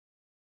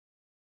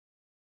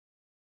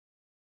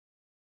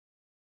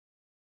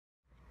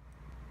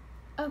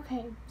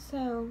Okay,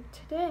 so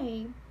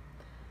today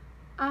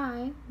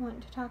I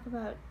want to talk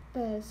about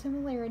the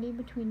similarity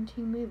between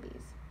two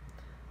movies.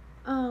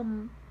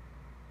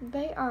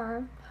 They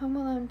are Home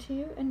Alone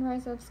 2 and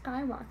Rise of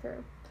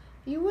Skywalker.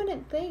 You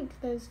wouldn't think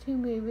those two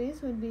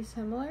movies would be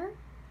similar,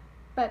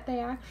 but they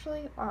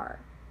actually are.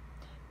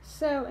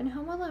 So in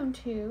Home Alone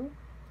 2,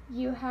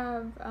 you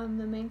have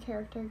the main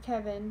character,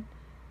 Kevin,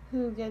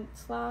 who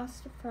gets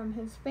lost from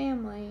his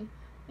family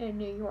in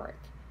New York.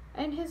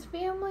 And his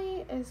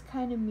family is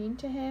kind of mean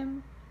to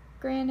him,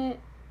 granted,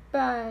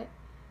 but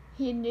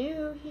he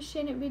knew he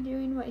shouldn't be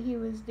doing what he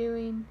was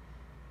doing.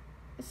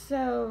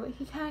 So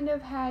he kind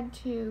of had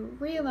to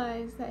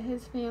realize that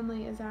his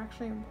family is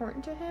actually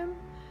important to him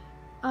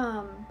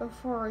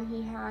before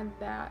he had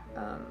that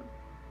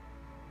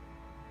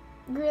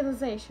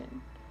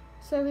realization.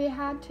 So he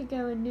had to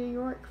go in New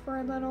York for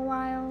a little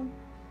while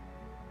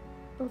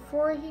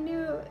before he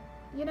knew,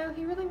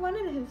 he really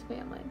wanted his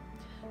family.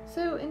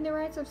 So in the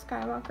Rise of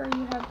Skywalker,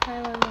 you have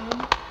Kylo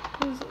Ren,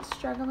 who's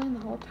struggling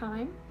the whole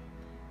time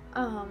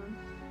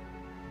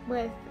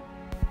with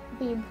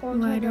being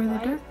pulled toward the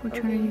light or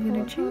being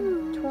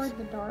pulled toward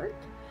the dark.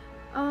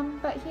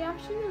 But he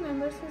actually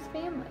remembers his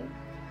family.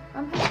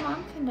 His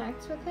mom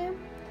connects with him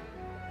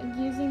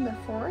using the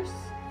Force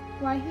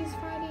while he's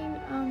fighting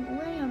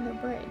Rey on the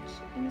bridge,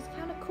 and it's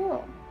kind of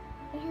cool.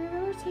 And he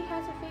remembers he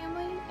has a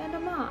family and a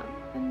mom,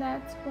 and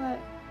that's what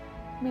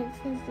makes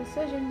his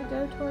decision to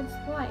go towards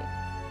the light.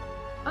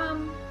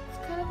 It's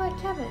kind of like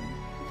Kevin,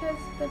 because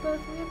they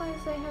both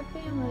realize they have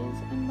families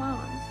and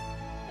moms,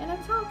 and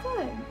it's all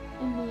good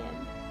in the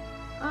end.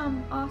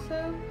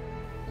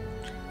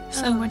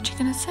 So what you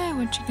gonna say?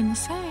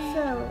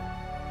 So,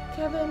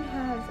 Kevin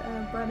has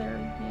a brother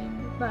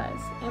named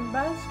Buzz, and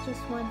Buzz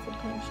just wants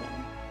attention.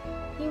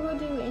 He will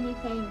do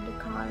anything to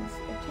cause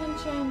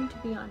attention to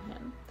be on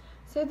him.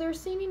 So they're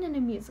singing in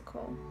a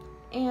musical,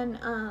 and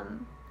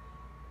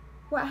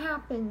what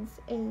happens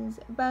is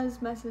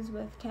Buzz messes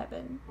with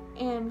Kevin,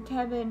 and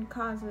Kevin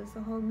causes the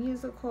whole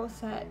musical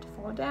set to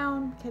fall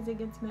down because he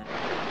gets mad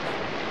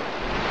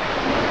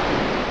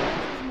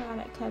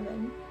at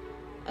Kevin.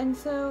 And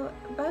so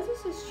Buzz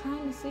is just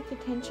trying to seek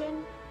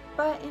attention,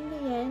 but in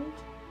the end,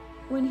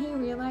 when he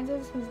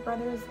realizes his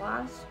brother is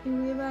lost, he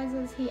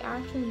realizes he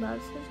actually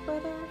loves his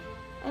brother,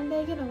 and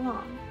they get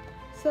along.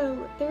 So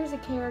there's a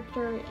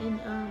character in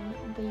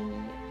the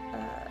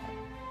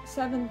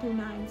 7 through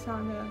 9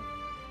 saga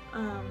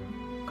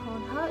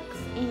called Hux,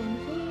 and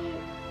he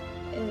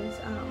is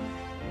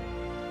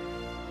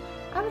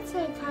I would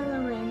say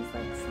Kylo Ren's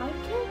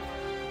sidekick,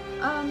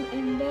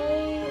 and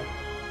they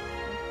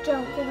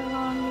don't get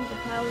along. There's a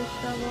power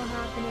struggle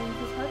happening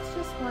because Hux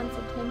just wants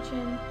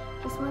attention,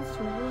 just wants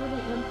to rule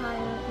the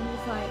Empire, and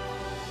he's like,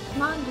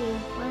 come on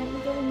dude, why aren't you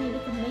giving me the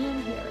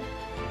command here?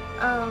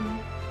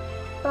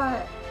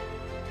 But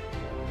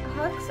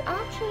Hux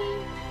actually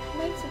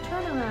makes a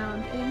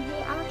turnaround, and he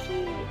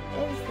actually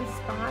is the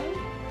spy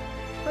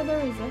for the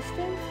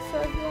Resistance. So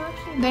if you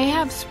actually they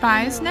have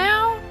spies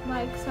now?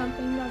 Like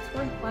something that's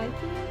worth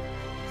liking.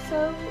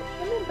 So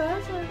him and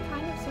Buzz are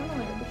kind of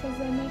similar because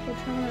they make a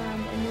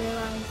turnaround and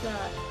realize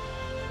that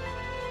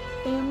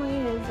family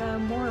is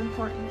more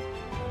important.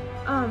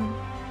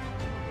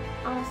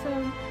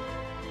 Also,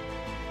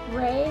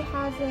 Rey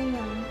has a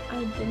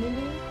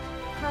identity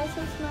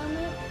crisis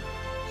moment.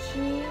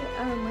 She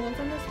lands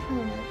on this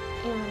planet,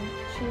 and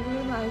she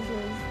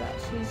realizes that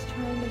she's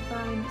trying to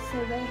find, so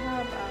they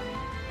have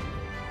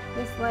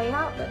this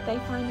layout that they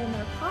find in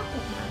their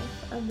pocket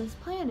knife of this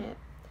planet.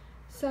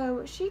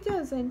 So she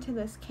goes into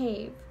this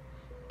cave,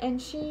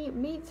 and she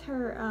meets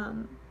her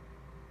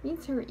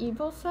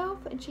evil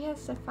self, and she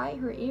has to fight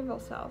her evil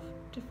self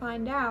to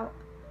find out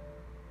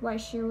why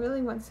she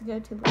really wants to go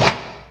to the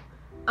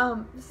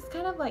light. This is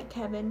kind of like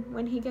Kevin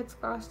when he gets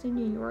lost in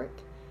New York.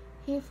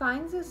 He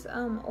finds this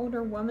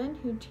older woman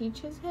who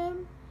teaches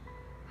him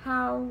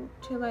how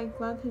to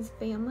love his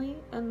family,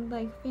 and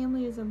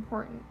family is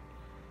important.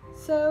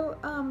 So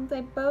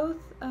they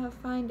both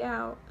find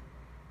out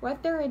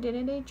what their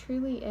identity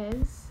truly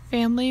is.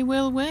 Family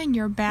will win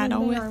your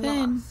battle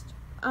within.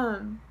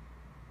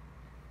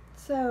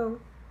 So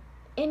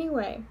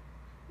anyway,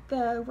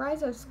 the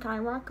Rise of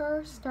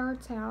Skywalker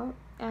starts out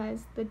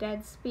as The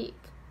Dead Speak,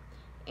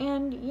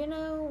 and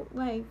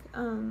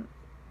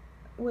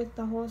with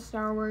the whole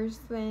Star Wars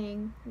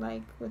thing,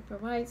 with the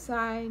light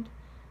side,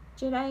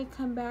 Jedi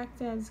come back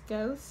as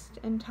ghosts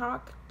and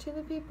talk to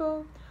the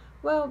people.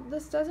 Well,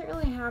 this doesn't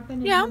really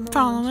happen in I'm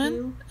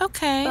following. 2,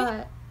 okay.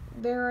 But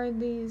there are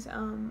these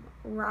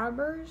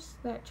robbers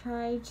that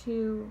try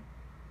to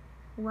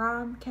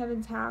rob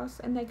Kevin's house,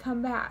 and they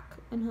come back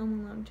in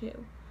Home Alone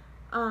 2.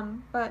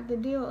 But the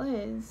deal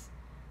is,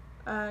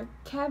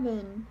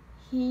 Kevin,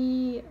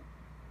 he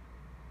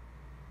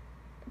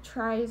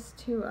tries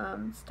to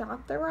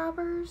stop the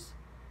robbers,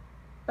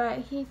 but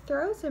he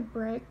throws a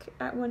brick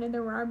at one of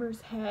the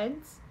robbers'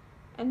 heads,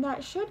 and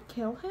that should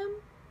kill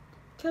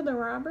the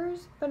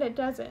robbers, but it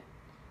doesn't.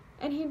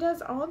 And he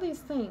does all these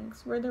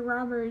things where the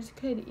robbers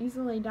could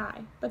easily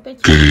die, but they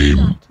can't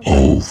come back to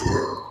life.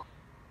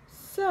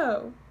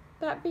 So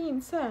that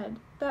being said,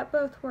 that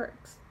both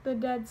works. The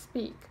dead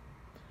speak.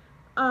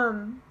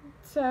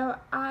 So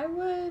I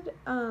would,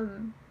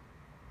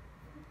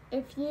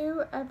 if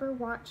you ever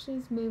watch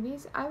these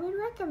movies, I would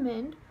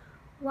recommend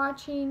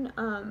watching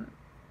Home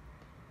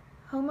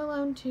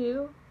Alone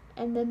 2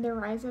 and then The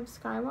Rise of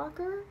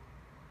Skywalker.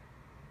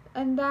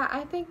 And that,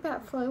 I think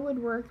that flow would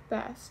work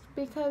best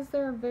because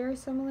they're very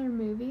similar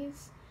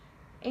movies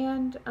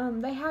and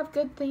they have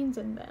good themes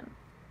in them.